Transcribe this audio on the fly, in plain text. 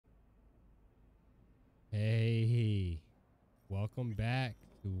welcome back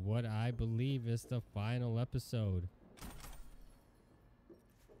to what I believe is the final episode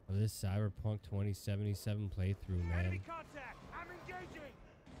of this Cyberpunk 2077 playthrough, man. Contact. I'm engaging.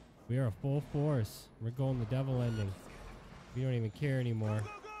 We are full force. We're going the devil ending. We don't even care anymore. Go,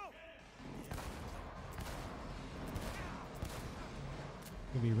 go.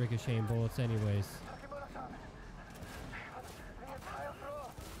 Gonna be ricocheting bullets anyways.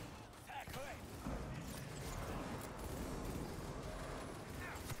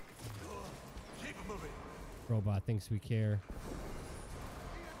 Keep it moving. Robot thinks we care.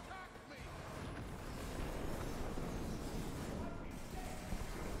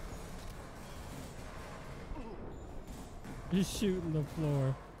 Just shooting the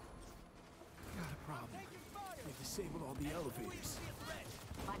floor. Got a problem. They disabled all the elevators.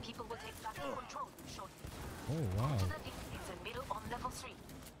 My people will take back control shortly. Oh, wow. It's a middle on level 3.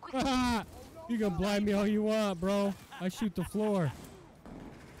 Quick. You can blind me all you want, bro. I shoot the floor.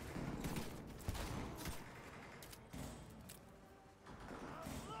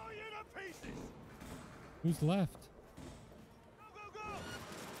 Blow you to pieces. Who's left? Go,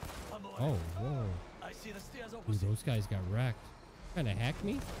 go, go. Oh, whoa. I see the stairs Dude, opposite. those guys got wrecked. Trying to hack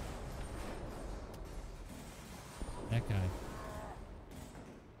me? That guy.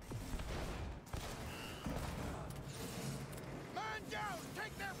 Man down.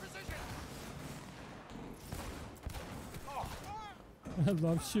 Take their position. I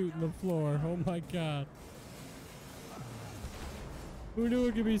love shooting the floor. Oh my god. Who knew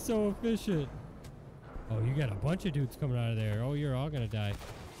it could be so efficient? Oh, you got a bunch of dudes coming out of there. Oh, you're all gonna die.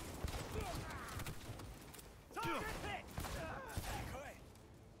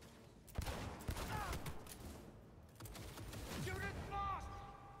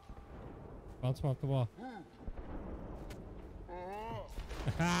 Bounce him off the wall.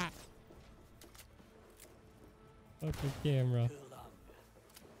 Fuck the camera.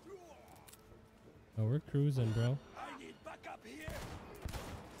 Oh, we're cruising, bro. I need backup here.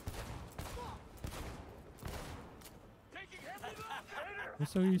 Taking heavy We're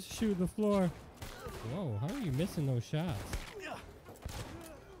so used to shooting the floor. Whoa, how are you missing those shots?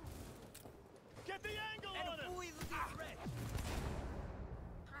 Get the angle on him. Who is the threat?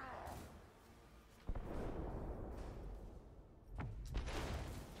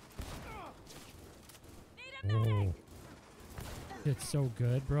 Whoa. It's so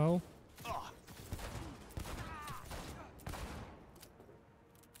good, bro.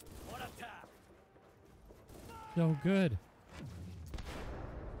 What a tap. So good.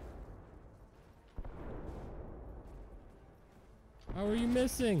 How are you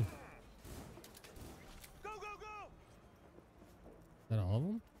missing? Is Go, go, go. that all of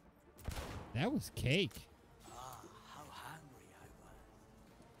them? That was cake. How hungry I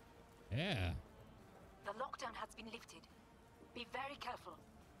was. Yeah. The lockdown has been lifted. Be very careful.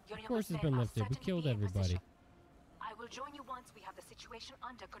 Your Of course it's men been are lifted. We certain to killed be in everybody. position. I will join you once we have the situation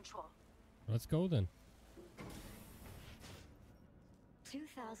under control. Let's go then.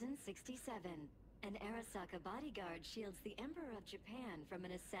 2067. An Arasaka bodyguard shields the Emperor of Japan from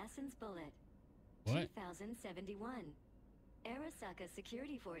an assassin's bullet. What? 2071. Arasaka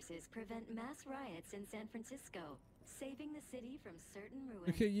security forces prevent mass riots in San Francisco, saving the city from certain ruin.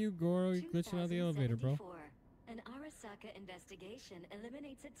 Look at you, Goro, glitching out the elevator, bro. 2074. An Arasaka investigation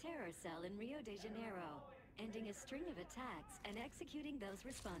eliminates a terror cell in Rio de Janeiro, ending a string of attacks and executing those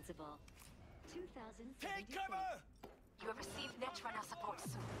responsible. 2076. Take cover. You have received Netrunner support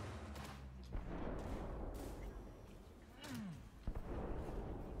soon.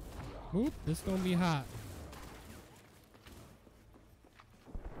 Oop, this gonna be hot.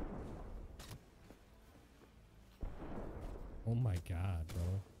 Oh my god,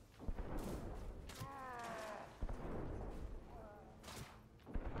 bro.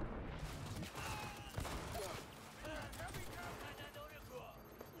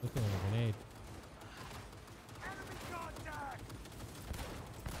 Look at a grenade. Enemy contact.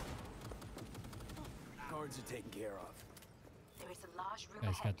 Guards are taken care of. There is a large room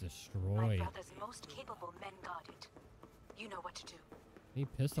Guys got ahead. My destroyed. brother's most capable men guard it. You know what to do. Need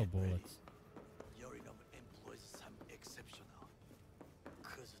pistol bullets. Your employees some exceptional.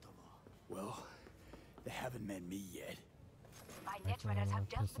 Well, they haven't met me yet. My That's Netrunners all have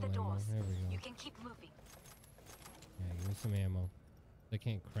dealt with the pistol ammo. doors. There we go. You can keep moving. Yeah, give me some ammo. They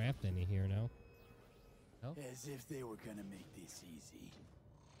can't craft any here now. No? As if they were gonna make this easy.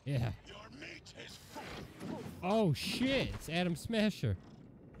 Yeah. Your meat is full. Oh shit! It's Adam Smasher.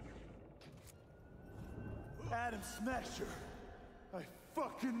 Adam Smasher! I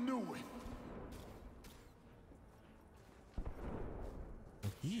fucking knew it!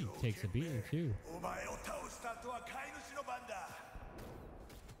 He takes a beating too. お前を倒した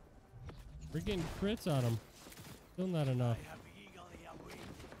We're getting crits on him. Still not enough.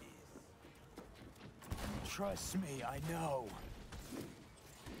 Trust me, I know.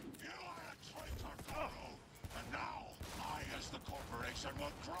 You are a traitor, fellow. And now, I as the corporation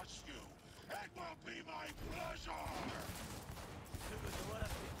will crush you. It will be my pleasure.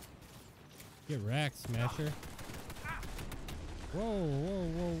 Get racked, Smasher. Whoa, whoa,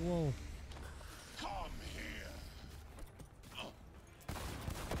 whoa, whoa. Come here. You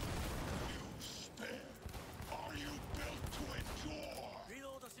spare. Are you built to endure?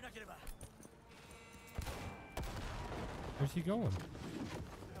 Where's he going?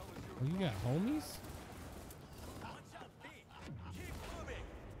 Oh, you got homies?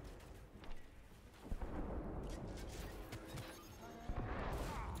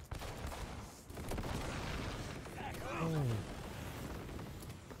 Oh.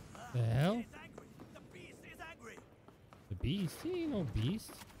 The hell? The beast? He ain't no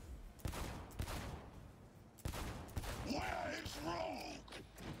beast. Where is Rogue?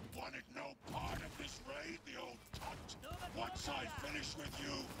 Wanted no part of this raid, the old cunt. Once I finish with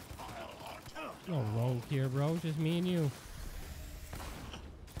you, I'll hunt him. No rogue here, bro. Just me and you.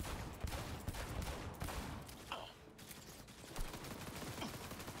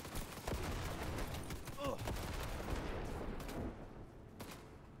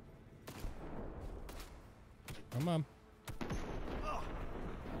 Come on.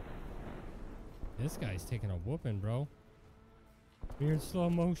 This guy's taking a whooping, bro. We're in slow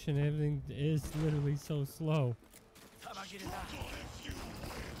motion. Everything is literally so slow. Struggle if you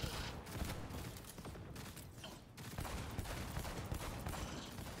will.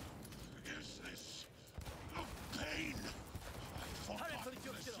 Is this a pain? I've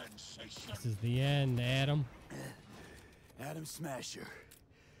forgotten the sensation. This is the end, Adam. Adam Smasher.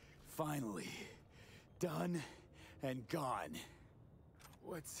 Finally. Done and gone.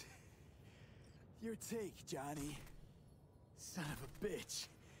 What's your take, Johnny? Son of a bitch.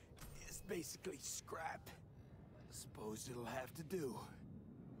 It's basically scrap. Suppose it'll have to do.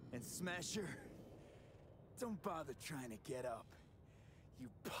 And Smasher, don't bother trying to get up. You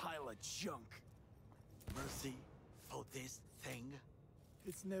pile of junk. Mercy for this thing?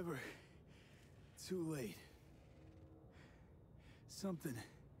 It's never too late. Something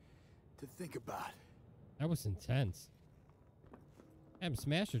to think about. That was intense. Adam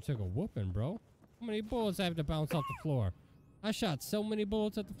Smasher took a whooping, bro. How many bullets I have to bounce off the floor? I shot so many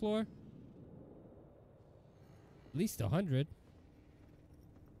bullets at the floor. At least 100.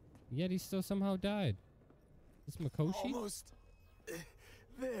 Yet he still somehow died. This Makoshi? Almost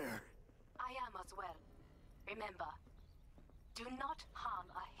there. I am as well. Remember, do not harm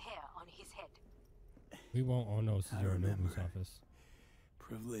a hair on his head. We won't. Oh no, this is I your remember. Nobu's office.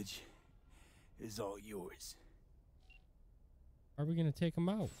 Privilege is all yours. How are we gonna take him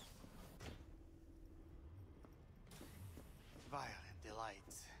out? Violent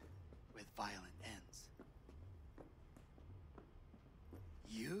delights with violent ends.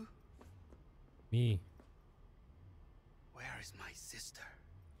 You? Me. Where is my sister?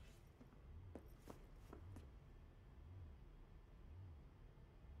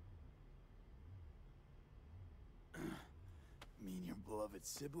 Mean your beloved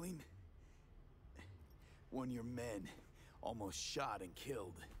sibling? One of your men almost shot and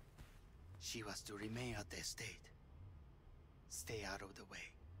killed. She was to remain at the estate. Stay out of the way.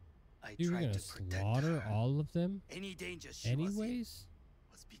 I You're tried gonna to protect slaughter her. all of them? Any danger she was in Anyways?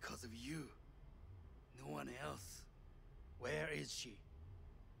 was because of you. No one else. Where is she?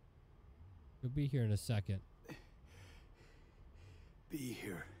 He'll be here in a second. Be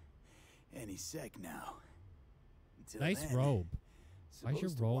here any sec now. Until Nice then, robe. Why is your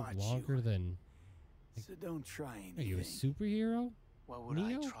supposed to robe watch longer you. than... So don't try anything. Are you a superhero? What would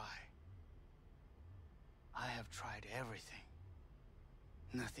Neo? I try? I have tried everything.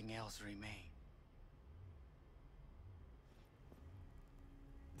 Nothing else remains.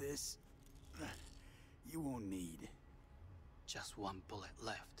 This you won't need. Just one bullet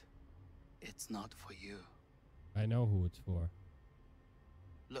left. It's not for you. I know who it's for.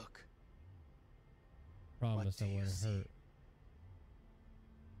 Look, Promise do I you won't see? hurt.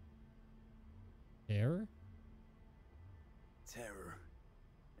 Terror? Terror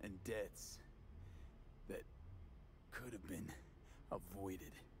and deaths that could have been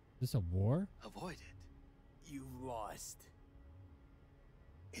avoided. Is this a war? avoid it. You lost.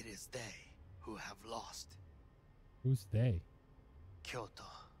 It is they who have lost. Who's they? Kyoto.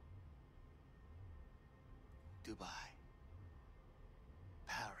 Dubai.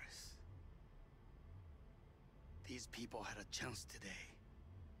 Paris. These people had a chance today,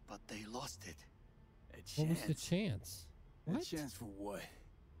 but they lost it. A chance? What was the chance? A What? chance for what?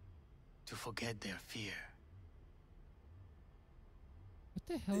 To forget their fear. What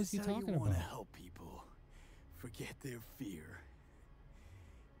the hell This is he how you talking wanna about? help people forget their fear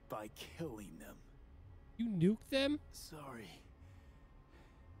by killing them. You nuke them? Sorry.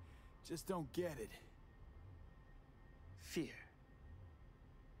 Just don't get it. Fear.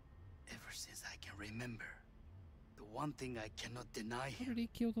 Ever since I can remember, the one thing I cannot deny How him, did he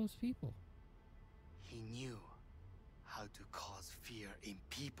kill those people? he knew how to cause fear in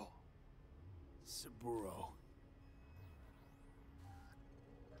people. Saburo.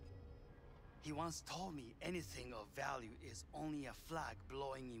 He once told me anything of value is only a flag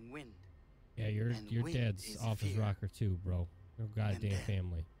blowing in wind. Yeah, your And wind dad's is off his fear. rocker too, bro. No goddamn then-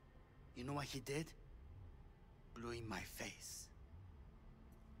 family. You know what he did? Blew in my face.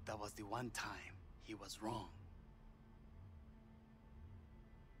 That was the one time he was wrong.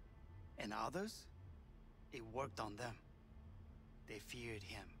 And others? It worked on them. They feared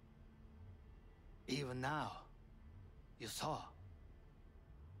him. Even now, you saw.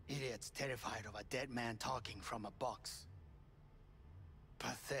 Idiots terrified of a dead man talking from a box.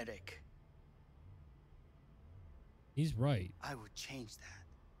 Pathetic. He's right. I would change that.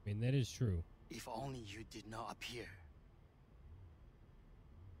 I mean, that is true. If only you did not appear.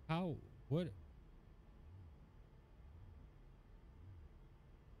 How? What?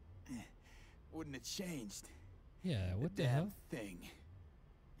 Wouldn't have changed. Yeah, what the damn hell? thing.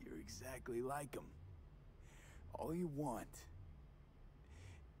 You're exactly like him. All you want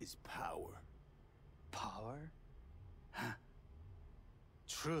is power. Power? Huh.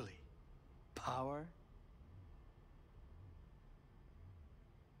 Truly. Power?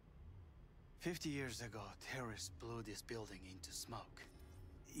 50 years ago, terrorists blew this building into smoke.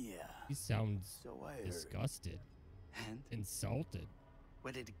 Yeah. He sounds So I heard. disgusted, And insulted.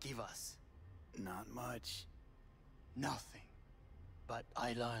 what did it give us? Not much. Nothing. But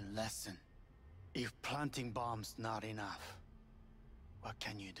I learned lesson. If planting bombs not enough, what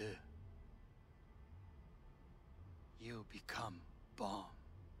can you do? You become bomb.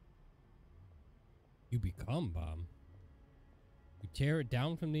 You become bomb. You tear it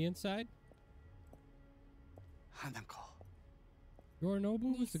down from the inside? Hanako.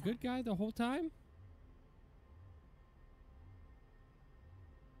 Yorinobu was the good guy the whole time?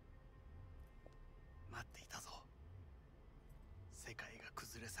 待っていたぞ。世界が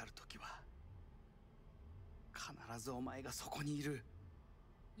崩れ去るときは、必ずお前がそこにいる。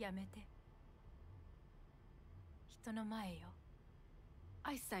やめて。人の前よ。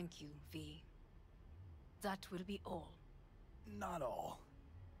I thank you, V. That will be all. Not all.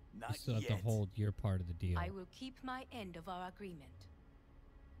 You Not still have to yet. hold your part of the deal. I will keep my end of our agreement.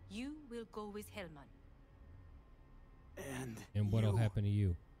 You will go with Hellman. And what'll you- happen to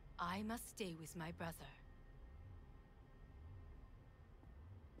you? I must stay with my brother.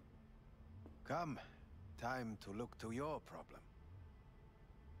 Come. Time to look to your problem.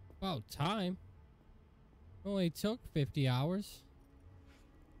 About time. Only took 50 hours.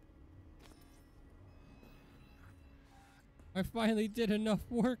 I finally did enough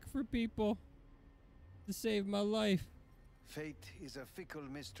work for people to save my life. Fate is a fickle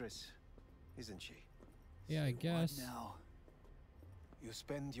mistress, isn't she? Yeah, I Say what guess. now? You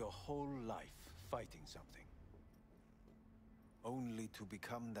spend your whole life fighting something, only to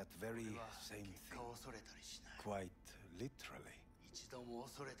become that very 俺は same 結果 thing. を恐れたりしない。 Quite literally. 一度も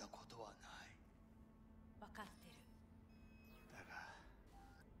恐れたことはない。わかってる。だが、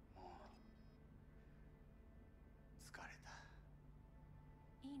もう疲れた。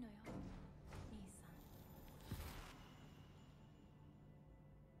いいのよ、兄さん。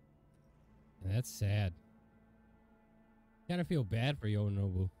 And that's sad. Kind of feel bad for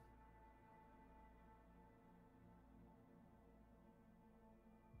Yorinobu.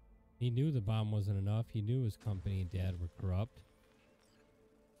 He knew the bomb wasn't enough. He knew his company and dad were corrupt.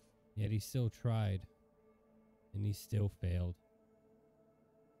 Yet he still tried. And he still failed.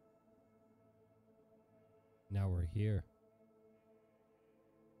 Now we're here.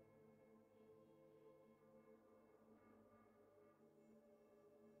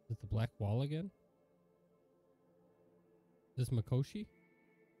 Is it the black wall again? Is this Mikoshi?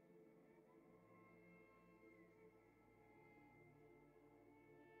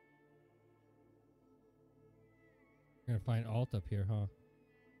 We're gonna find Alt up here, huh?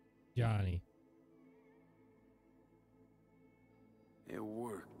 Johnny. It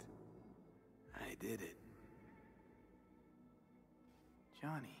worked. I did it.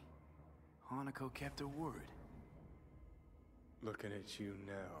 Johnny, Hanako kept her word. Looking at you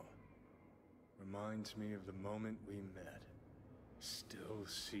now reminds me of the moment we met. Still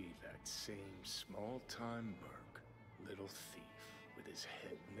see that same small-time merc, little thief with his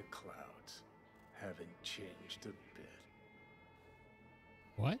head in the clouds. Haven't changed a bit.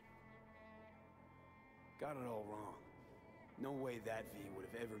 What? Got it all wrong. No way that V would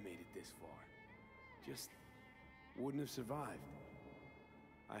have ever made it this far. Just wouldn't have survived.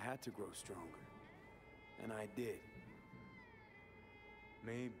 I had to grow stronger. And I did.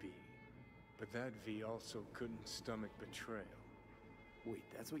 Maybe. But that V also couldn't stomach betrayal. Wait,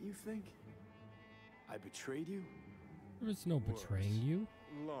 that's what you think? I betrayed you? There was no betraying Worse. you.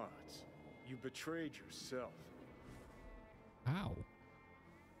 Lots. You betrayed yourself. How?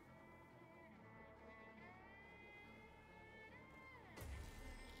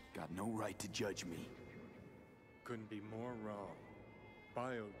 Got no right to judge me. Couldn't be more wrong.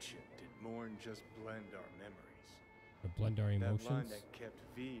 Biochip did more than just blend our memories. To blend our That line emotions? that kept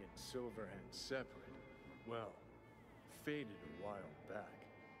V and Silverhand separate, well, faded a while back.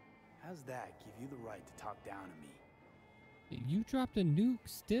 How's that give you the right to talk down to me? You dropped a nuke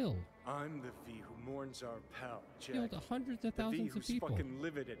still. I'm the V who mourns our pal, Jack. Killed hundreds of The V thousands of who's people. fucking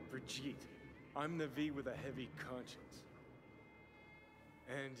livid at Brigitte. I'm the V with a heavy conscience.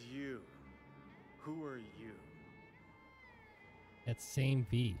 And you. Who are you? That same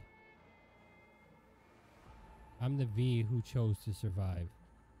V. I'm the V who chose to survive.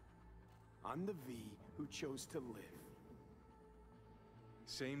 I'm the V who chose to live.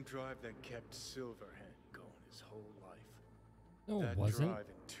 Same drive that kept Silverhand going his whole life. No, That it wasn't. drive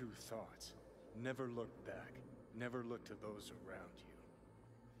and two thoughts. Never look back. Never look to those around you.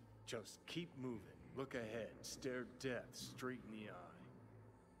 Just keep moving. Look ahead. Stare death straight in the eye.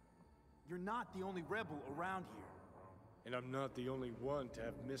 You're not the only rebel around here. And I'm not the only one to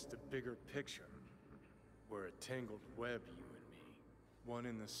have missed a bigger picture. We're a tangled web, you and me. One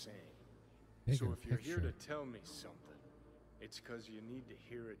and the same. Bigger So if you're here picture. to tell me something, it's because you need to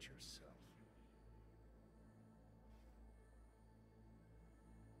hear it yourself.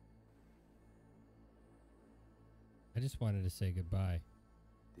 I just wanted to say goodbye.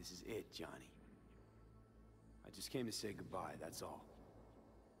 This is it, Johnny. I just came to say goodbye, that's all.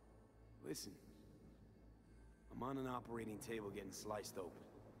 Listen. I'm on an operating table getting sliced open.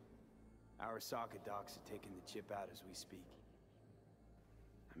 Arasaka docs are taking the chip out as we speak.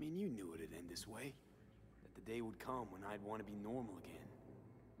 I mean, you knew it'd end this way. That the day would come when I'd want to be normal again.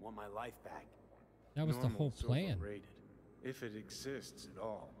 Want my life back. That was the whole Normal's plan. overrated, if it exists at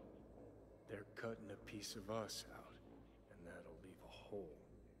all. They're cutting a piece of us out, and that'll leave a hole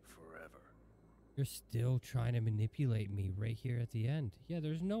forever. You're still trying to manipulate me right here at the end. Yeah,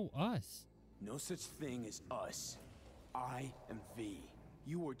 there's no us. No such thing as us. I am V.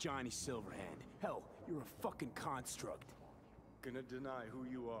 You are Johnny Silverhand. Hell, you're a fucking construct. Gonna deny who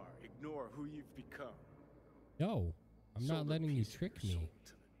you are, ignore who you've become. No, I'm not Sold a letting you piece of trick your me. soul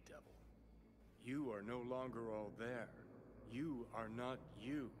to the devil. You are no longer all there. You are not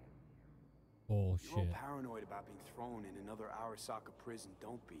you. You're all Bullshit. paranoid about being thrown in another Arasaka prison,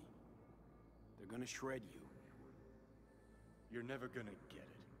 don't be. They're gonna shred you. You're never gonna get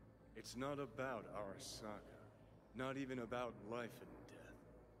it. It's not about Arasaka. Not even about life and death.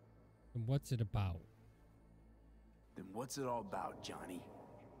 And what's it about? Then what's it all about, Johnny?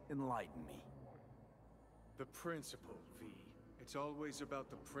 Enlighten me. The principle, V. It's always about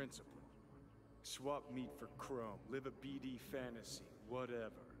the principle. Swap meat for chrome, live a BD fantasy,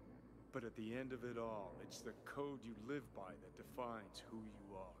 whatever. But at the end of it all, it's the code you live by that defines who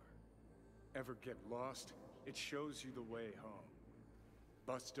you are. Ever get lost? It shows you the way home.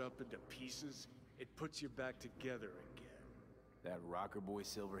 Bust up into pieces, it puts you back together again. That rocker boy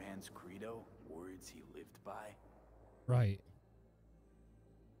Silverhand's credo, words he lived by. Right.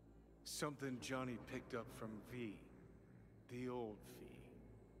 Something Johnny picked up from V. The old V.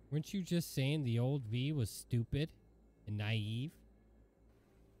 Weren't you just saying the old V was stupid and naive?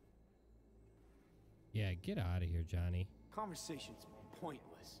 Yeah, get out of here, Johnny. Conversation's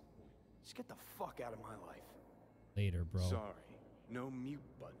pointless. Just get the fuck out of my life. Later, bro. Sorry, no mute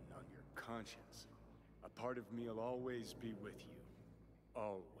button on your conscience. A part of me'll always be with you.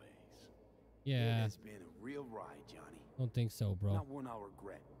 Always. It Yeah, has been a real ride, Johnny. don't think so, bro. Not one I'll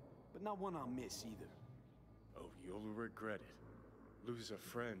regret, but not one I'll miss either. Oh, you'll regret it. Lose a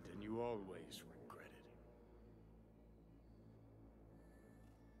friend and you always regret it.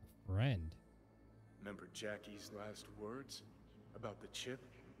 Friend. Remember Jackie's last words? About the chip?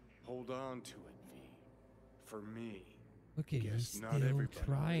 Hold on to it, V. For me. Look at you Guess still not everybody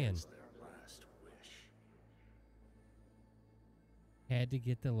trying. gets their last wish. Had to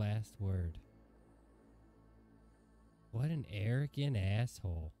get the last word. What an arrogant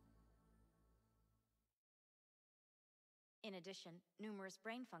asshole. In addition, numerous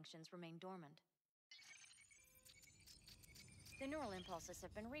brain functions remain dormant. The neural impulses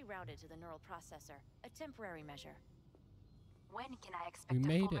have been rerouted to the neural processor, a temporary measure. When can I expect We a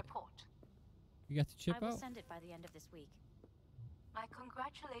made full it. report? You got the chip I will out? send it by the end of this week. My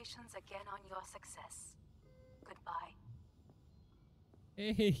congratulations again on your success. Goodbye.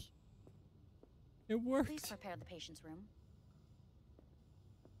 Hey. It worked. Please prepare the patient's room.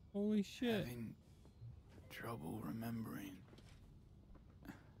 Holy shit. Having trouble remembering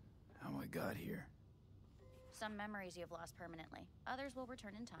how I got here. Some memories you have lost permanently. Others will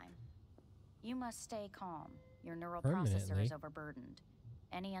return in time. You must stay calm. Your neural processor Permanently? is overburdened.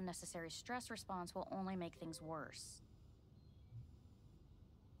 Any unnecessary stress response will only make things worse.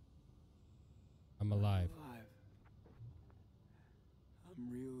 I'm alive. I'm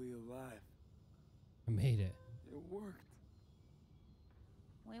really alive. I made it. It worked.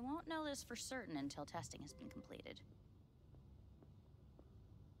 We won't know this for certain until testing has been completed.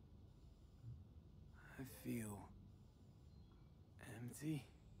 I feel empty.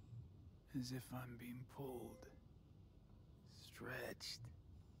 As if I'm being pulled. Stretched.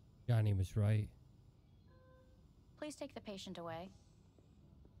 Johnny was right. Please take the patient away.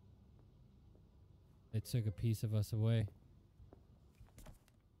 It took a piece of us away.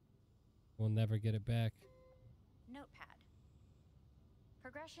 We'll never get it back. Notepad.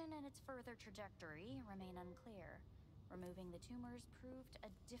 Progression and its further trajectory remain unclear. Removing the tumors proved a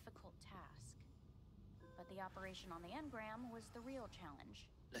difficult task. But the operation on the engram was the real challenge.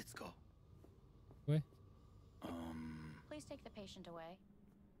 Let's go. Wait. Please take the patient away.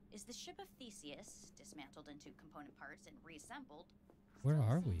 Is the ship of Theseus, dismantled into component parts and reassembled, Where still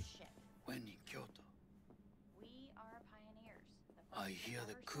are the same we? Ship? When in Kyoto, We are pioneers. The I first hear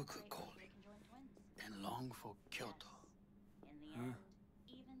the ever cuckoo separate calling. conjoined twins. and long for Kyoto. Yes. In the end,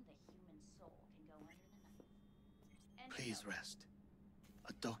 even the human soul can go under the knife. And Please no, rest.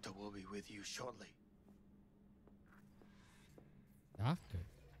 A doctor will be with you shortly. Doctor.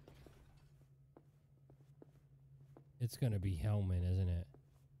 It's gonna be Hellman, isn't it?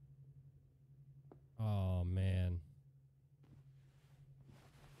 Oh, man.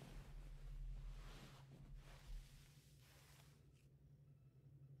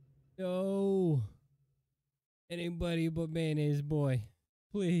 No. Anybody but Mayonnaise Boy.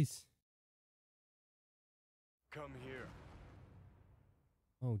 Please. Come here.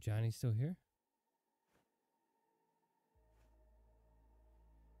 Oh, Johnny's still here?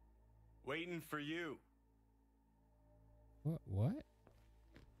 Waiting for you. What?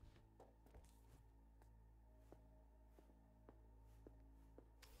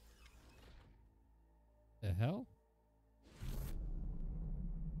 The hell?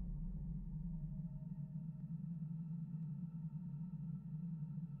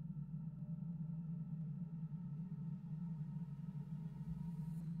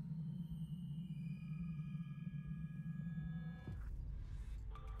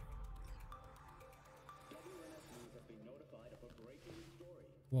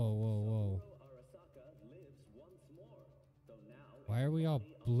 Whoa, whoa, whoa. Why are we all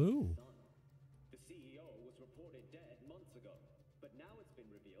blue? The CEO was reported dead months ago, but now it's been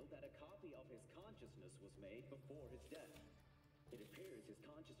revealed that a copy of his consciousness was made before his death. It appears his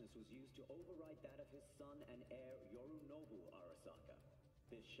consciousness was used to override that of his son and heir Yorinobu Arasaka.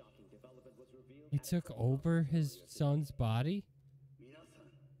 This shocking development was revealed. He took over his son's body?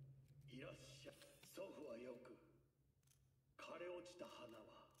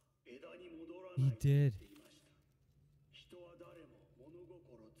 He did.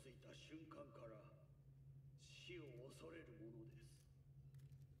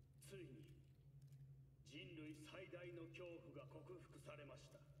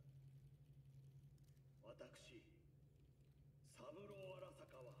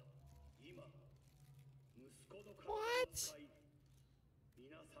 What?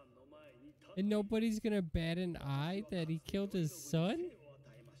 And nobody's gonna bat an eye that he killed his son?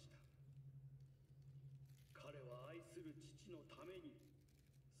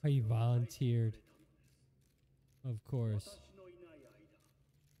 He volunteered. Of course.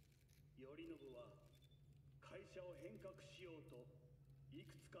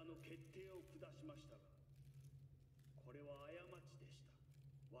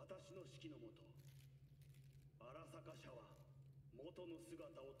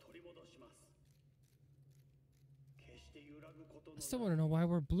 I still want to know why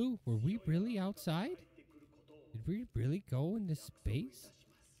we're blue. Were we really outside? Did we really go into space?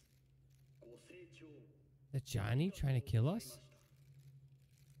 Is Johnny trying to kill us?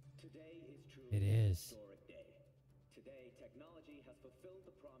 It is. Today, technology has fulfilled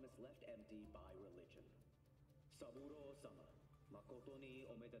the promise left empty by religion. Saburo-sama, makoto ni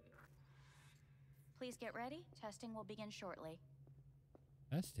omedetou. Please get ready. Testing will begin shortly.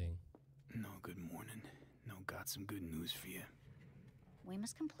 Testing. No, good morning. No, got some good news for you. We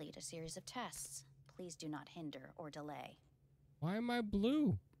must complete a series of tests. Please do not hinder or delay. Why am I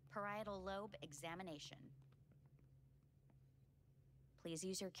blue? Parietal lobe examination. Please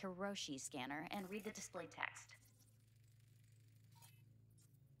use your Kiroshi scanner and read the display text.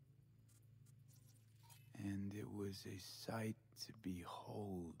 And it was a sight to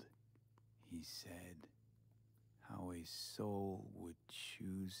behold, he said, how a soul would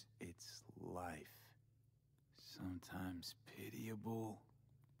choose its life. Sometimes pitiable,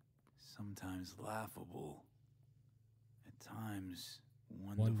 sometimes laughable, at times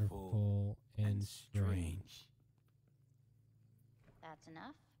wonderful and strange. That's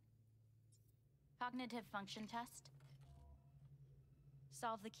enough. Cognitive function test.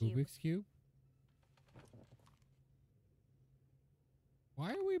 Solve the cube. Rubik's Cube?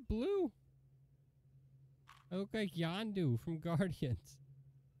 Why are we blue? I look like Yondu from Guardians.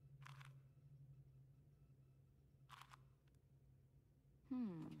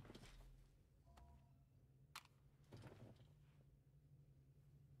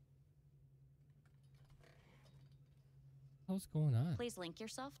 What's going on? Please link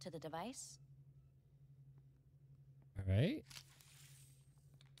yourself to the device. All right.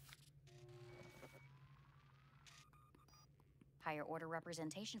 Higher order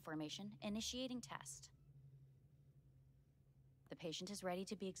representation formation, initiating test. The patient is ready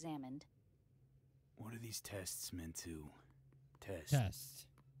to be examined. What are these tests meant to test? Test.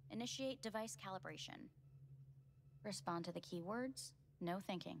 Initiate device calibration. Respond to the keywords. No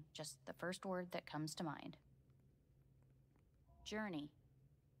thinking, just the first word that comes to mind. Journey.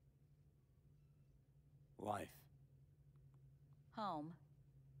 Life. Home.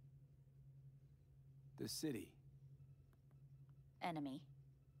 The city. Enemy.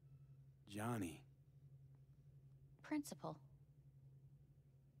 Johnny. Principal.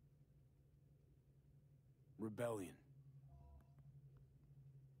 Rebellion.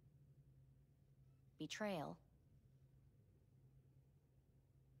 Betrayal.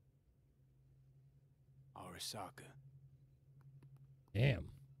 Arasaka. Damn.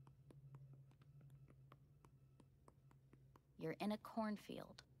 You're in a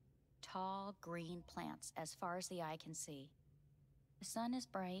cornfield. Tall, green plants as far as the eye can see. The sun is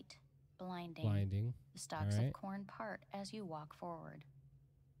bright, blinding. Blinding. The stalks All right. of corn part as you walk forward.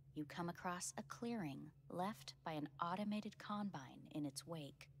 You come across a clearing left by an automated combine in its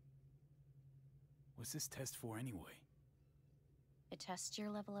wake. What's this test for anyway? It tests your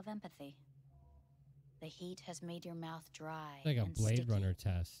level of empathy. The heat has made your mouth dry Like a and Blade sticky. Runner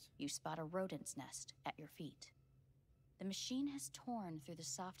test. You spot a rodent's nest at your feet. The machine has torn through the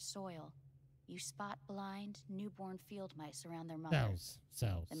soft soil. You spot blind, newborn field mice around their mother.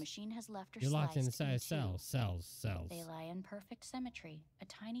 Cells. The machine has left her You're locked sliced inside a in cell. two. Cells. They lie in perfect symmetry, a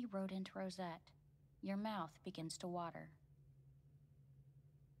tiny rodent rosette. Your mouth begins to water.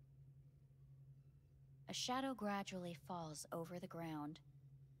 A shadow gradually falls over the ground,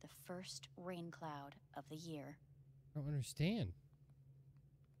 the first rain cloud of the year. I don't understand.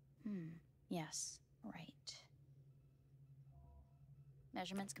 Yes, right.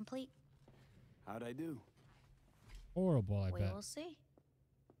 Measurements complete. How'd I do? Horrible, I We bet. will see.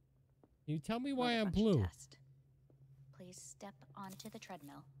 Can you tell me why Motor I'm function blue? test. Please step onto the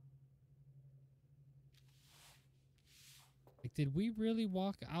treadmill. Like, did we really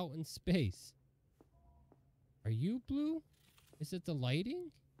walk out in space? Are you blue? Is it the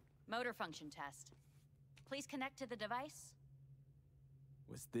lighting? Motor function test. Please connect to the device.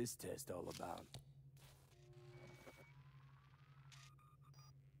 What's this test all about?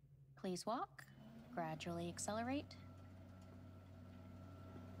 Please walk. Gradually accelerate.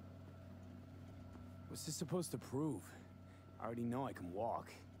 What's this supposed to prove? I already know I can walk.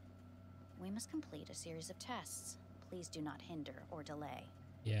 We must complete a series of tests. Please do not hinder or delay.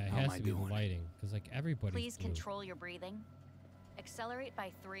 Yeah, it How am has I to be the doing? lighting. Because, like, everybody's Please blue. control your breathing. Accelerate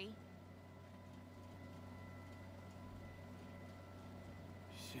by 3.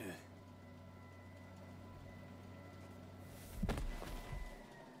 Shit.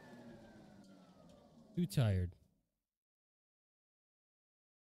 Too tired.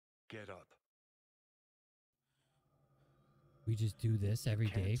 Get up. We just do this every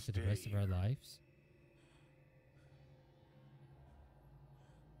Can't day for the rest of stay our here. lives?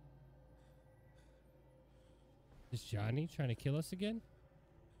 Is Johnny trying to kill us again?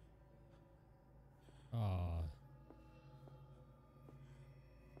 Aw.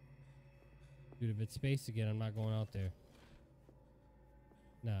 Dude, if it's space again, I'm not going out there.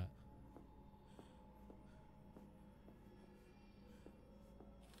 Nah.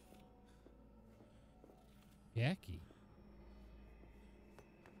 khaki.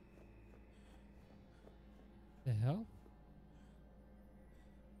 The hell?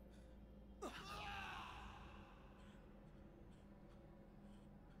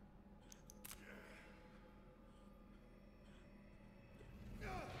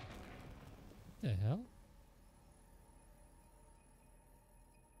 The hell?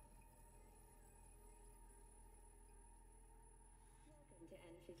 Welcome to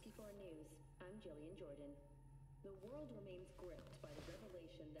N54 News. I'm Jillian Jordan. The world remains gripped by the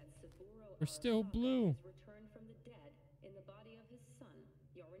revelation that Saburo We're still Arasaka blue. has returned from the dead in the body of his son,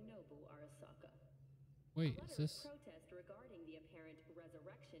 Yorinobu Arasaka. Wait, A is letter this of protest regarding the apparent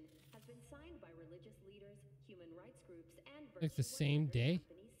resurrection has been signed by religious leaders, human rights groups, and like the Virtue same 100 day?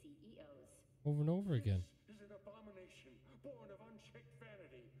 company CEOs. Over and over again. This is an abomination born of unchecked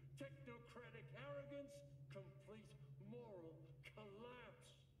vanity, technocratic arrogance, complete moral collapse.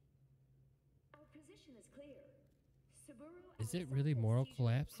 Our position is clear. Saburo Is it really moral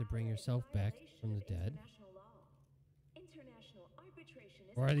collapse to bring yourself back from the dead? International law. International arbitration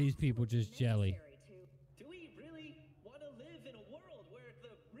is Or are these people just jelly? necessary to Do we really want to live in a world where the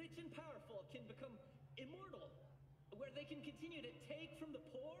rich and powerful can become immortal? Where they can continue to take from the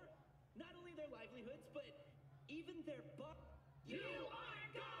poor? Not only their livelihoods, but even their You are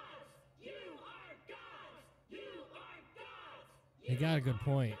gods! You are gods! You are gods! They got a good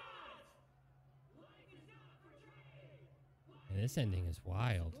point. And this ending is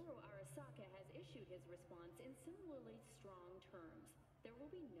wild. Saburo Arasaka has issued his response in similarly strong terms. There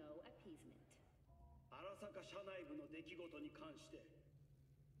will be no appeasement. 荒坂社内部の出来事に関して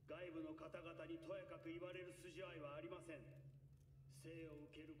外部の方々にとやかく言われる筋合いはありません。生を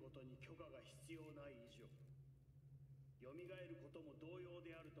受けることに許可が必要ない以上、蘇ることも同様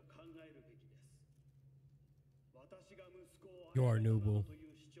であると考えるべきです。私が息子を Your Nubu.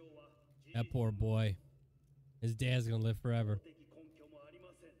 That poor boy. His dad's gonna live forever.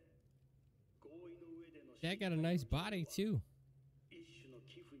 Dad got a nice body too.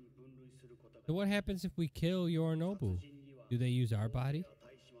 So what happens if we kill Yorinobu? Do they use our body?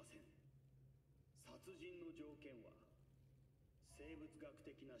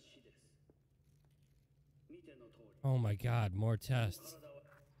 Oh my god, more tests.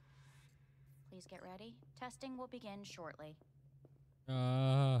 Please get ready. Testing will begin shortly.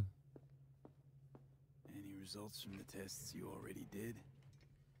 Any results from the tests you already did?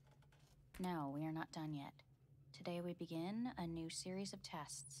 No, we are not done yet. Today we begin a new series of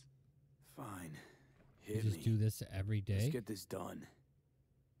tests. Fine. You Hit just me. do this every day? Let's get this done.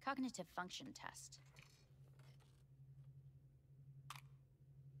 Cognitive function test.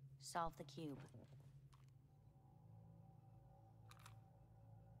 Solve the cube.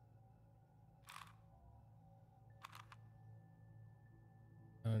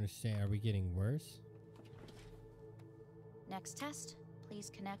 I don't understand. Are we getting worse? Next test, please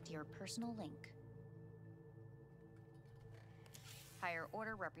connect your personal link. Higher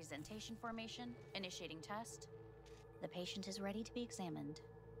order representation formation, initiating test. The patient is ready to be examined.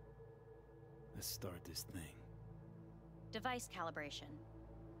 Let's start this thing. Device calibration.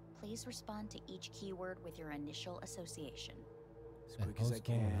 Please respond to each keyword with your initial association. As quick as I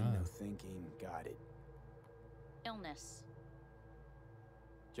can, no thinking. Got it. Illness.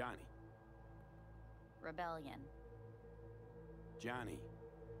 Johnny. Rebellion. Johnny.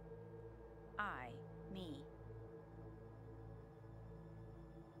 I, me.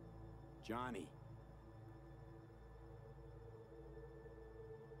 Johnny.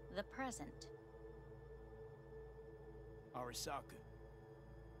 The present. Arasaka.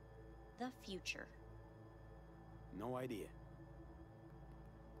 The future. No idea.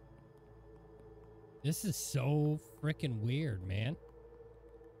 This is so freaking weird, man.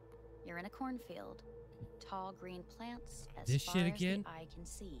 You're in a cornfield. Tall green plants as This far shit as again? the eye can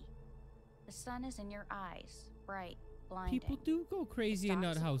see. The sun is in your eyes, bright, blinding. People do go crazy in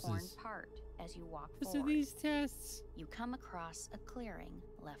nut Stalks of corn houses. part as you walk Because forward. of these tests. You come across a clearing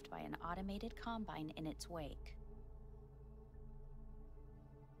left by an automated combine in its wake.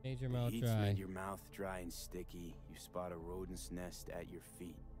 Made your The mouth heat's dry. made your mouth dry and sticky. You spot a rodent's nest at your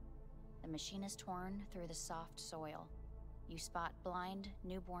feet. The machine is torn through the soft soil. You spot blind,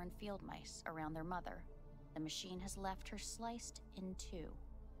 newborn field mice around their mother. The machine has left her sliced in two.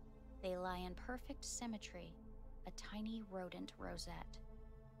 They lie in perfect symmetry, a tiny rodent rosette.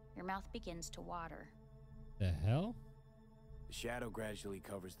 Your mouth begins to water. The hell? The shadow gradually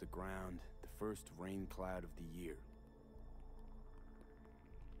covers the ground, the first rain cloud of the year.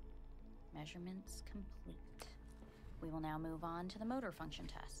 Measurements complete. We will now move on to the motor function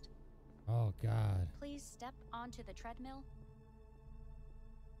test. Oh, God. Please step onto the treadmill.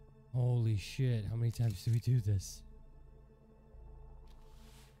 Holy shit, how many times do we do this?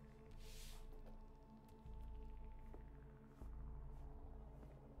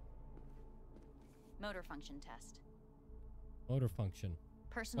 Motor function test. Motor function.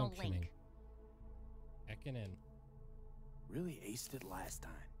 Personal Functioning. link. Heckin' in. Really aced it last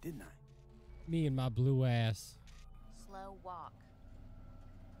time, didn't I? Me and my blue ass. Slow walk.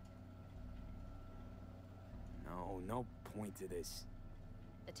 No point to this.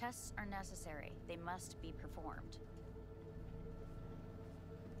 The tests are necessary. They must be performed.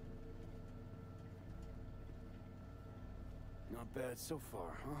 Not bad so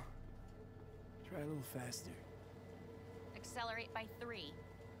far, huh? Try a little faster. Accelerate by 3.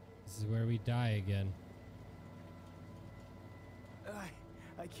 This is where we die again.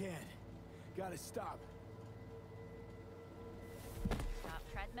 I can't. Gotta stop. Stop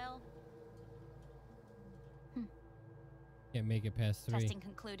treadmill. Can't make it past 3. Testing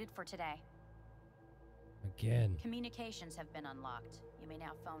concluded for today. Again. Communications have been unlocked. You may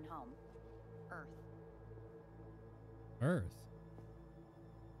now phone home. Earth. Earth?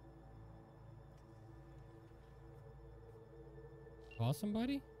 Call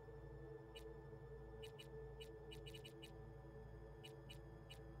somebody?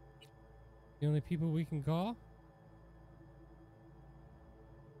 The only people we can call?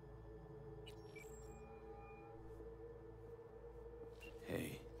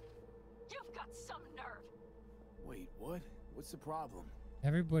 Hey. You've got some nerve. Wait, what? What's the problem?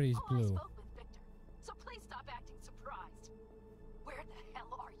 Everybody's I blue. spoke with Victor, so please stop acting surprised. Where the hell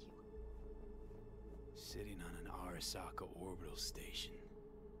are you? Sitting on an Arasaka orbital station.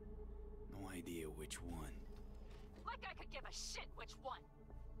 No idea which one. Like I could give a shit which one.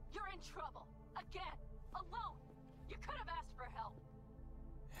 You're in trouble. Again. Alone. You could have asked for help.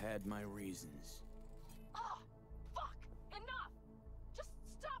 Had my reasons. Oh, fuck. Enough. Just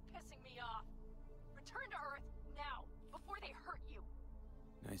stop pissing me off. Return to Earth now, before they hurt you.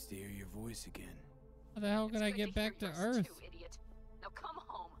 Nice to hear your voice again. How the hell can I get back to Earth? Too, idiot. Now come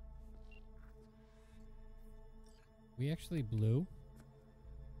home. We actually blew?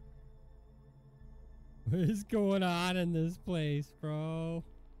 What is going on in this place, bro?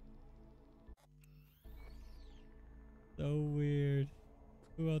 So weird.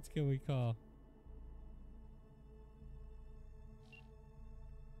 Who else can we call?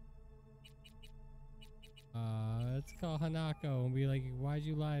 Let's call Hanako and be like, why'd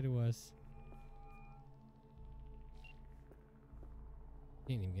you lie to us?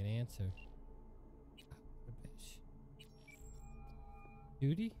 Can't even get an answer. Bitch.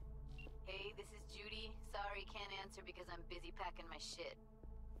 Judy? Hey, this is Judy. Sorry, can't answer because I'm busy packing my shit.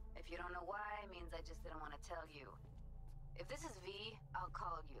 If you don't know why, it means I just didn't want to tell you. If this is V, I'll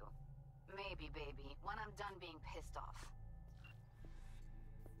call you. Maybe, baby, when I'm done being pissed off.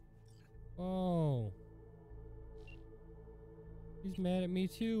 Oh. He's mad at me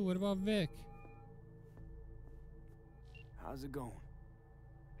too. What about Vic? How's it going?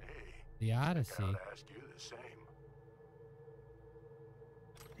 Hey. The Odyssey. I gotta ask you the same.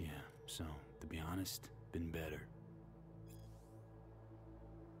 Yeah, so, to be honest, been better.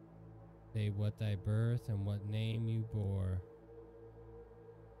 Say what thy birth and what name you bore.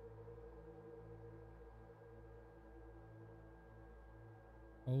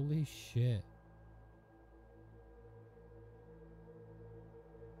 Holy shit.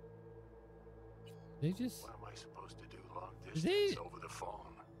 They just... What am I supposed to do long distance over the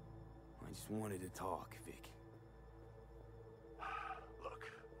phone? I just wanted to talk, Vic.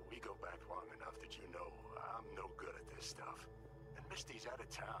 Look, we go back long enough that you know I'm no good at this stuff. And Misty's out of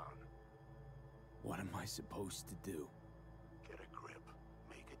town. What am I supposed to do? Get a grip.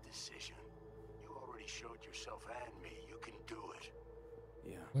 Make a decision. You already showed yourself and me you can do it.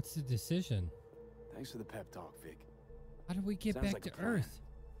 Yeah. What's the decision? Thanks for the pep talk, Vic. How do we get Sounds back like a to plan. Earth?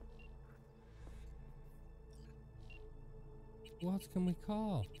 Who else can we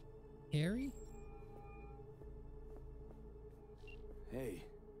call? Harry? Hey.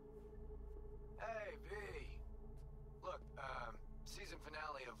 Hey, V. Look, season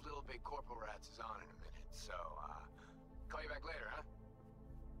finale of Little Big Corporal Rats is on in a minute, so, call you back later, huh?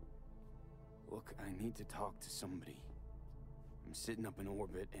 Look, I need to talk to somebody. I'm sitting up in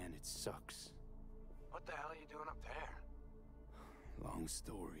orbit and it sucks. What the hell are you doing up there? Long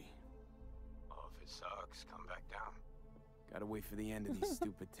story. Well, if it sucks, come back down. Gotta wait for the end of these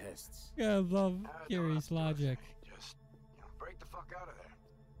stupid tests. I love Gary's logic. Just, break the fuck out of there.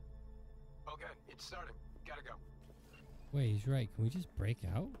 Okay, it's started. Gotta go. Wait, he's right. Can we just break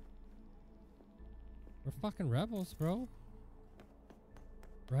out? We're fucking rebels, bro.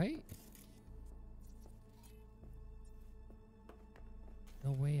 Right?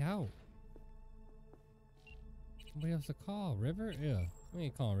 No way out. Somebody else to call. River? Yeah. We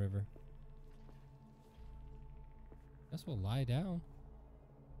ain't calling River. Guess we'll lie down.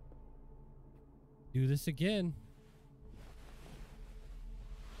 Do this again.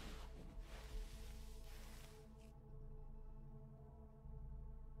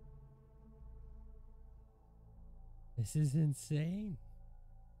 This is insane.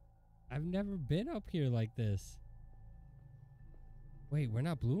 I've never been up here like this. Wait, we're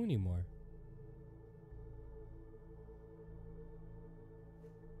not blue anymore.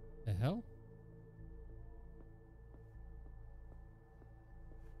 The hell?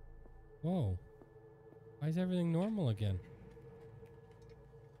 Whoa. Why is everything normal again?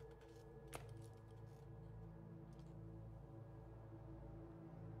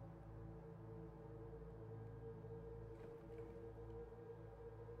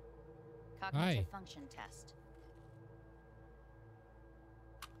 Cognitive function test.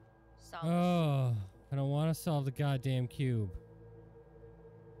 Solve. Oh, I don't want to solve the goddamn cube.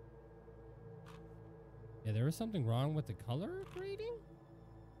 Yeah, there was something wrong with the color grading?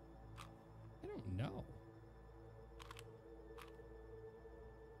 I don't know.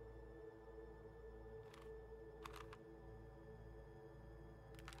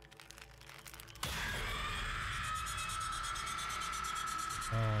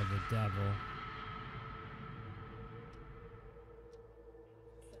 Oh, the devil.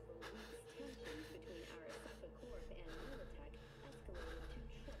 Tensions between Arasaka Corp and Militech escalated to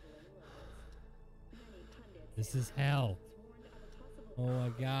troubling levels. Many pundits This is hell. warned of a possible Oh my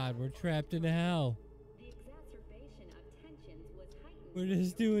god, we're trapped in hell. The exacerbation of tensions was heightened. We're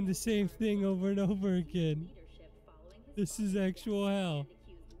just doing the same thing over and over again. Leadership following his This is actual hell.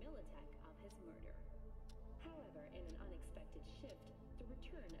 and accused Militech of his murder. However, in an unexpected shift, the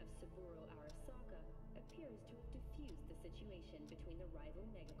return of Saburo Arasaka appears to have diffused the situation between the rival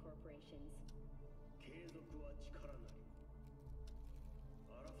megacorporations. 継続は力なり。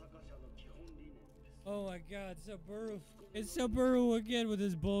荒坂社の基本理念です。 Oh my god, Saburo. It's Saburo again with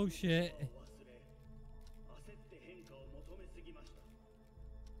his bullshit. 忘れ、焦って変化を求めすぎました。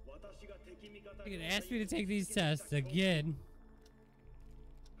私が敵味方 You're gonna ask me to take these tests again.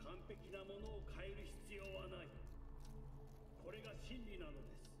 完璧なものを変える必要はない。これが真理なの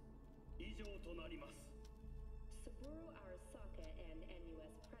です。以上となります。 Saburo Arasaka and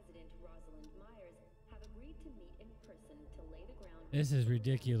NUS President Rosalind Myers have agreed to meet in person to lay the groundwork. This is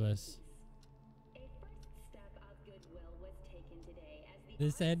ridiculous. A first step of goodwill was taken today as the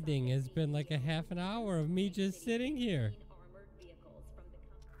This ending has been like a half an hour of me just sitting here. armored vehicles from the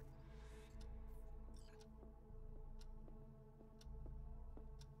company.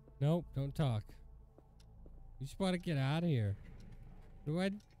 Nope, don't talk. You just want to get out of here. What do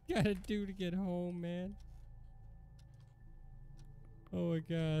I gotta do to get home, man? Oh my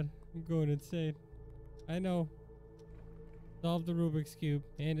god, I'm going insane. I know. Solve the Rubik's Cube.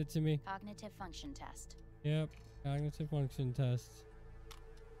 Hand it to me. Cognitive function test. Yep, cognitive function tests.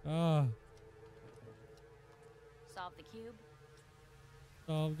 Ah, Solve the cube.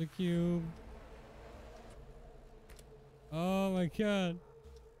 solve the cube. Oh my god.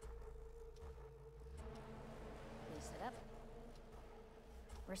 Please sit up.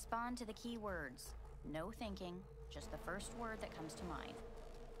 Respond to the key words. No thinking, just the first word that comes to mind.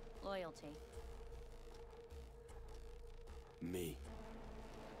 Loyalty. Me.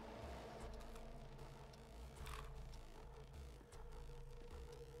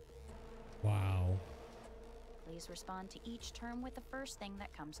 Wow. Please respond to each term with the first thing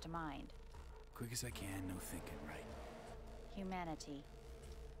that comes to mind. Quick as I can, no thinking, right? Humanity.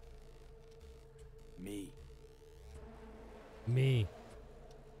 Me. Me.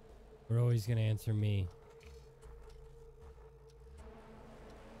 We're always gonna answer me.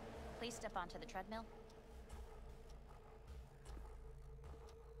 Please step onto the treadmill.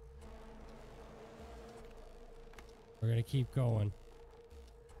 We're gonna keep going.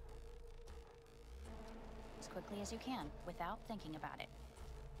 As quickly as you can, without thinking about it.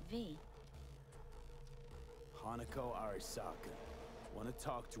 V. Hanako Arasaka. Want to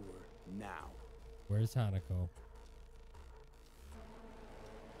talk to her now. Where's Hanako?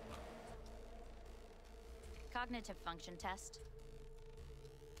 Cognitive function test.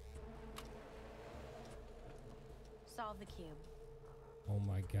 Solve the cube. Oh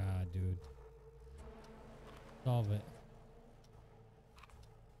my god, dude. Solve it.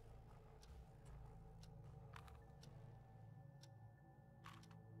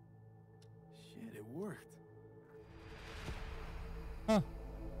 Shit, it worked. Huh.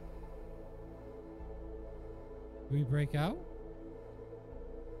 Do we break out?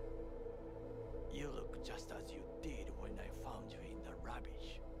 You look just as you did when I found you in the rubbish.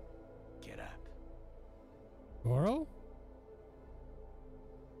 Goro?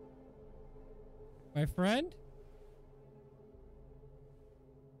 My friend?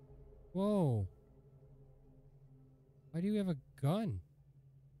 Whoa. Why do you have a gun?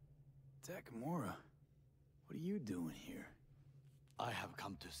 Takamura, what are you doing here? I have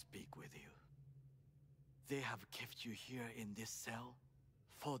come to speak with you. They have kept you here in this cell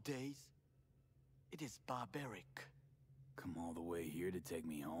for days. It is barbaric. Come all the way here to take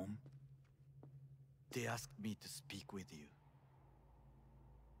me home? They asked me to speak with you.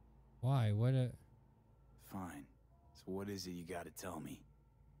 Why? What a... Fine. So what is it you gotta tell me?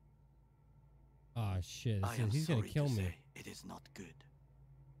 Ah, shit. I am He's gonna sorry kill to me. say it is not good.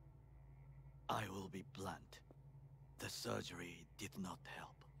 I will be blunt. The surgery did not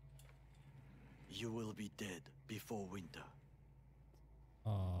help. You will be dead before winter.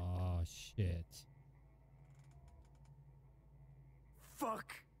 Oh, shit.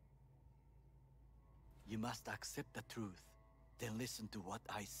 Fuck! You must accept the truth. Then listen to what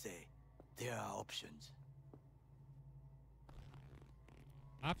I say. There are options.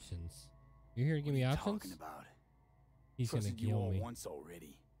 Options? You're here to give me options? Talking about? He's gonna Trusted you kill all me. once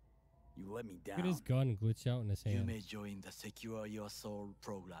already. You let me down. Look at his gun glitch out in his You hand. may join the Secure Your Soul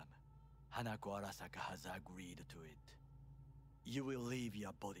program. Hanako Arasaka has agreed to it. You will leave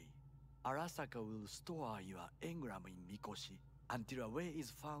your body. Arasaka will store your engram in Mikoshi until a way is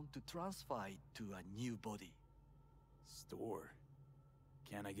found to transfer it to a new body. Store?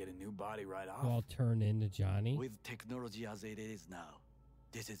 Can't I get a new body right off? I'll turn into Johnny. With technology as it is now,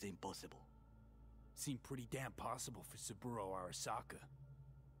 this is impossible. Seemed pretty damn possible for Saburo Arasaka.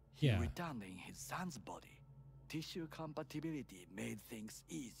 He Yeah. returned in his son's body. Tissue compatibility made things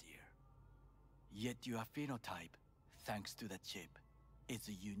easier. Yet your phenotype, thanks to the chip, is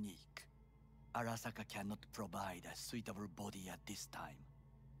unique. Arasaka cannot provide a suitable body at this time.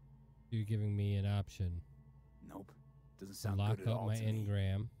 You're giving me an option. Nope. Doesn't sound Lock good at up all my to me.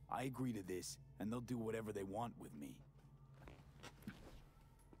 engram. I agree to this, and they'll do whatever they want with me.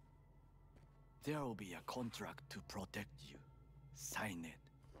 There will be a contract to protect you. Sign it,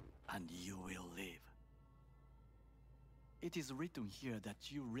 and you will live. It is written here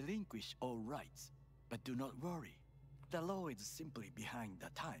that you relinquish all rights, but do not worry. The law is simply behind the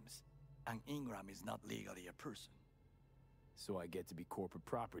times, and Ingram is not legally a person. So I get to be corporate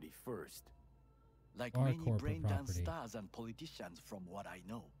property first. Like Or many corporate braindance property. stars and politicians from what I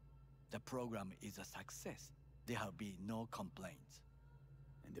know, the program is a success. There have been no complaints.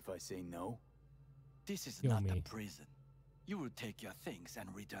 And if I say no? This is Kill not a me. prison. You will take your things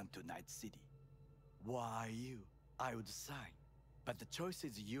and return to Night City. Why you? I would sign, but the choice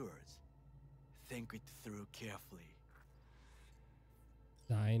is yours. Think it through carefully.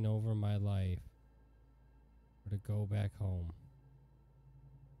 Sign over my life. Or to go back home.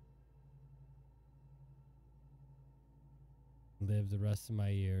 Live the rest of my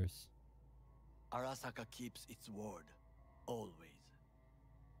years. Arasaka keeps its word, always.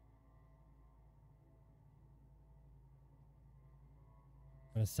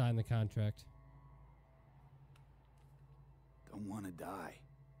 I'm gonna sign the contract. Don't want to die.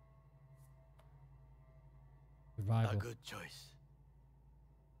 Survival. A good choice.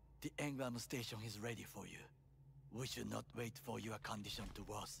 The Engram station is ready for you. We should not wait for your condition to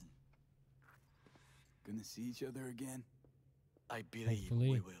worsen. Gonna see each other again? I believe Hopefully.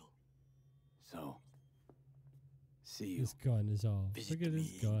 we will. So, see you. This gun is all. Visit Look at me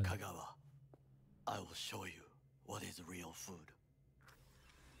this in gun. Kagawa. I will show you what is real food.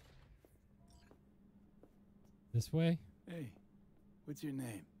 This way? Hey, what's your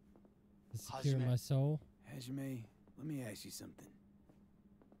name? To secure Hajime. my soul? Hajime, let me ask you something.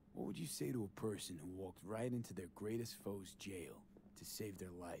 What would you say to a person who walked right into their greatest foe's jail to save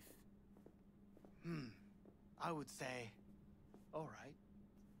their life? I would say, all right,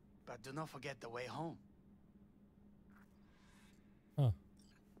 but do not forget the way home. Huh.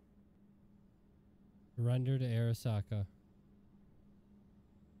 Surrender to Arasaka.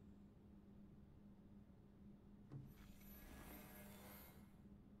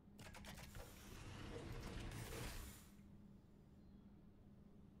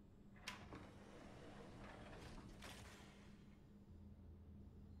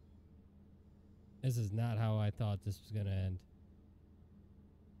 This is not how I thought this was going to end.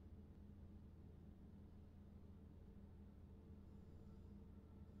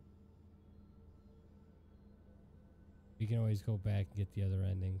 We can always go back and get the other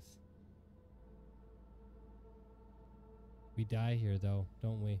endings. We die here, though,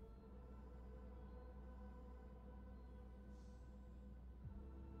 don't we?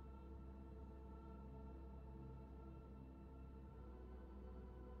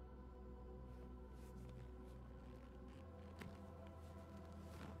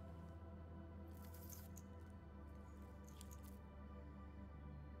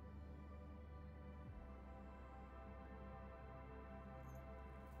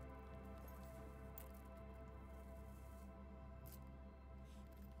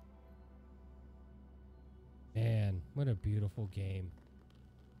 What a beautiful game.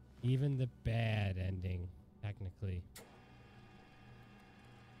 Even the bad ending, technically.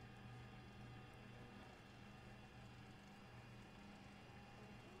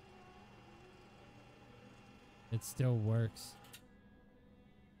 It still works.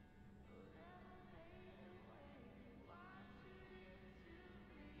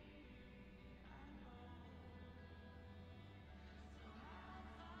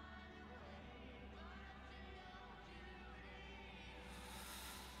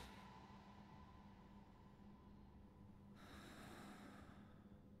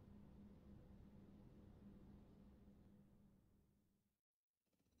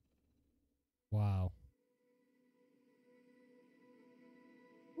 Wow.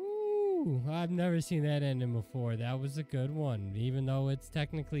 Woo! I've never seen that ending before. That was a good one, even though it's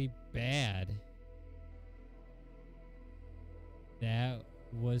technically bad. That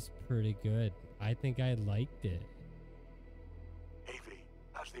was pretty good. I think I liked it. Hey, V,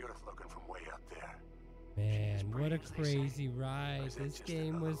 how's the Earth looking from way up there? Man, what a crazy ride. This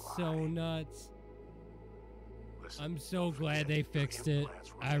game was so nuts. Listen, I'm so glad they fixed it.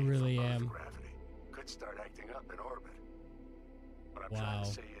 I really am. gravity could start acting up in orbit. What I'm Wow. trying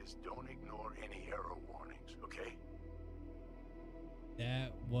to say is don't ignore any error warnings, okay?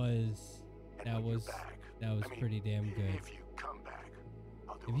 That was pretty damn good. If you come back,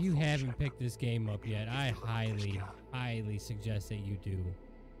 I'll do If you haven't picked this game up yet, I highly suggest that you do.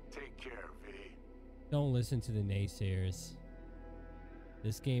 Take care, V. Don't listen to the naysayers.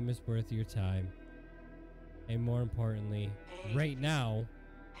 This game is worth your time. And more importantly, right now,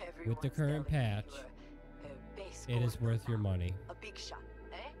 with the current patch, it is worth your money. A big shot,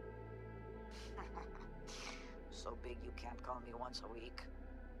 eh? So big you can't call me once a week.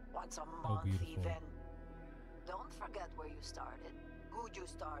 Once a month beautiful. even. Don't forget where you started. Who you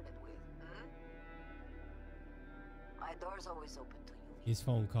started with, My door's always open to you. These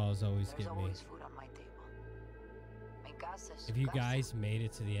phone calls always There's get me. always food on my table. Mi casa es If su you casa. guys made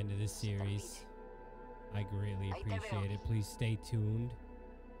it to the end of this series, I greatly appreciate it. Please stay tuned.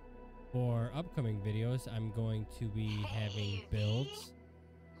 For upcoming videos, I'm going to be having builds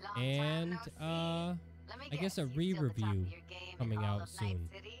and I guess a re-review coming out soon.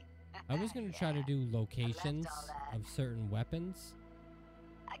 I was going to try to do locations of certain weapons.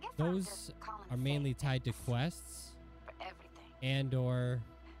 Those are mainly tied to quests and or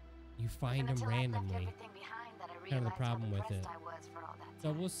you find them randomly. Kind of the problem with it.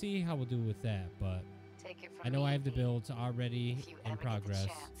 So we'll see how we'll do with that, but I know I have the builds already in progress.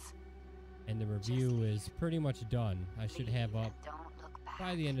 And the review is pretty much done. I should have up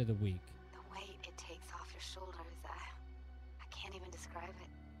by the end of the week. The weight it takes off your shoulders, I can't even describe it.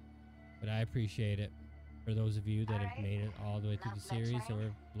 But I appreciate it for those of you that have made it all the way through the series or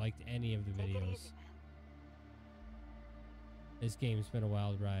have liked any of the videos. This game's been a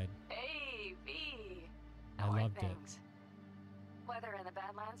wild ride. Hey, V! I loved it. Weather in the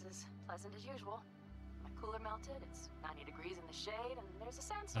Badlands is pleasant as usual. My cooler melted, it's 90 degrees in the shade, and there's a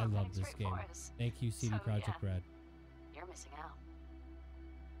I sandstorm love heading this straight game. for us. Thank you, CD So, Projekt yeah, Red. You're missing out.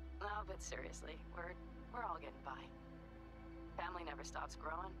 No, but seriously, we're all getting by. Family never stops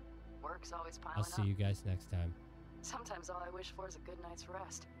growing. Work's always piling I'll up. see you guys next time. Sometimes all I wish for is a good night's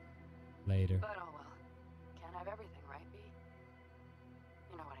rest. Later. But oh well. Can't have everything, right, B?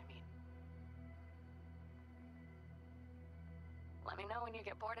 You know what I mean. Let me know when you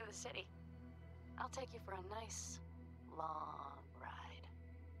get bored of the city. I'll take you for a nice, long ride.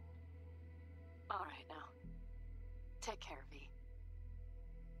 All right, now. Take care, V.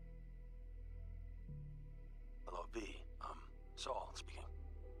 Hello, V. Saul speaking.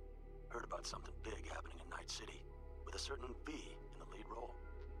 Heard about something big happening in Night City with a certain V in the lead role.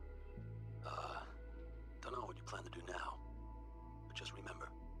 Don't know what you plan to do now, but just remember,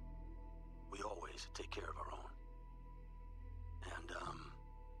 we always take care of our own. And,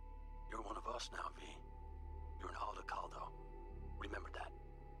 you're one of us now, V. You're an Aldo Caldo. Remember that.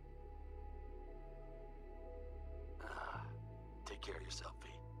 Take care of yourself, V.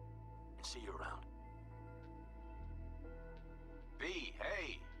 And see you around. B,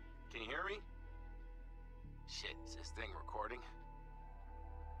 hey! Can you hear me? Shit, is this thing recording?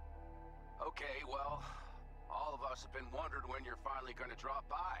 Okay, well, all of us have been wondering when you're finally gonna drop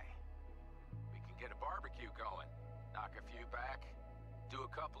by. We can get a barbecue going, knock a few back, do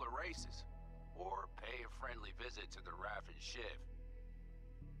a couple of races, or pay a friendly visit to the Raff and Shiv.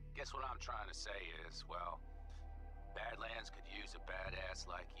 Guess what I'm trying to say is, well, Badlands could use a badass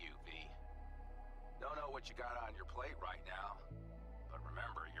like you, V. Don't know what you got on your plate right now, but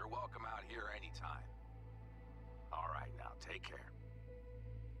remember, you're welcome out here anytime. All right, now, take care.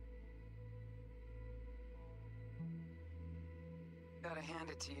 gotta hand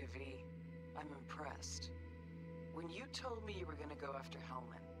it to you, V. I'm impressed. When you told me you were gonna go after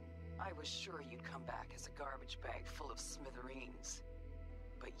Hellman, I was sure you'd come back as a garbage bag full of smithereens.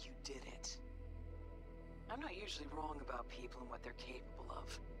 But you did it. I'm not usually wrong about people and what they're capable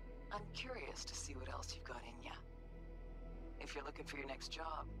of. I'm curious to see what else you've got in ya. If you're looking for your next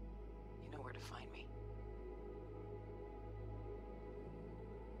job, you know where to find me.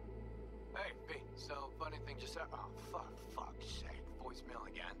 Hey, B, so funny thing just happened. Oh, fuck's sake. Voicemail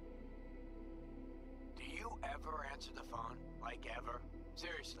again. Do you ever answer the phone? Like, ever?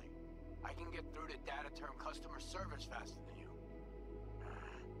 Seriously. I can get through to data term customer service faster than you.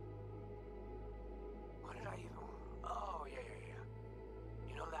 What did I even... Oh, yeah.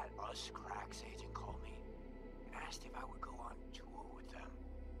 You know that Us Cracks agent called me and asked if I would go on tour with them.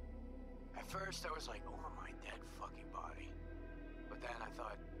 At first, I was like, over my dead fucking body. But then I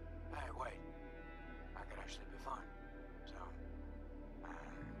thought, hey, wait. I could actually be fine. So,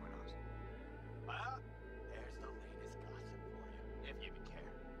 who knows? Well, there's the latest gossip for you, if you even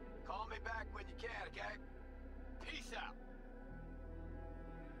care. Call me back when you can, okay? Peace out.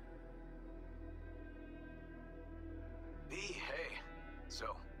 B, hey.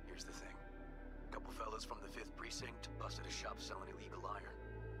 So, here's the thing. A couple fellas from the 5th Precinct busted a shop selling illegal iron.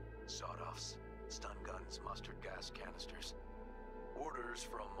 Sawed-offs, stun guns, mustard gas canisters. Orders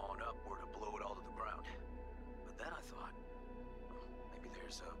from on up were to blow it all to the ground. But then I thought, well, maybe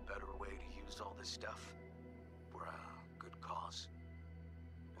there's a better way to use all this stuff for a good cause.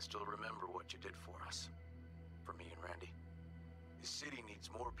 I still remember what you did for us. For me and Randy. The city needs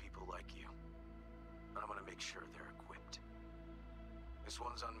more people like you. And I'm gonna make sure they're equipped. This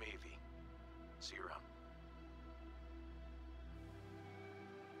one's on me, V. See you around.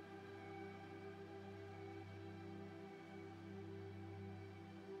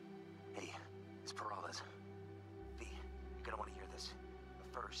 Hey, it's Peralez. V, you're gonna want to hear this.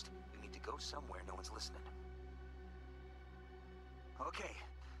 But first, you need to go somewhere no one's listening. Okay,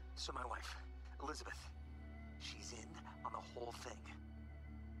 so my wife, Elizabeth, she's in on the whole thing.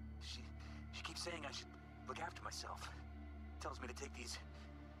 She keeps saying I should look after myself. Tells me to take these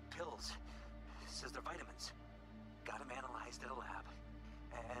pills. Says they're vitamins. Got them analyzed at a lab.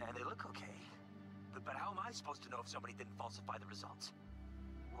 And they look okay. But how am I supposed to know if somebody didn't falsify the results?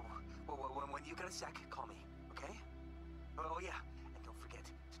 When you got a sec, call me, okay? Oh yeah, and don't forget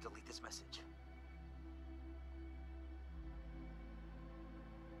to delete this message.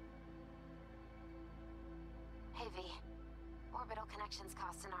 Hey, V. Orbital connections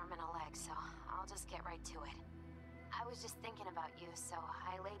cost an arm and a leg, so I'll just get right to it. I was just thinking about you, so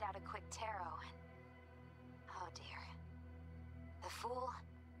I laid out a quick tarot and... Oh dear. The Fool,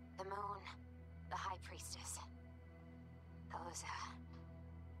 the Moon, the High Priestess.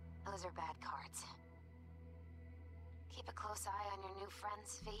 Those are bad cards. Keep a close eye on your new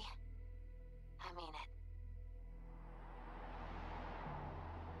friends, V. I mean it.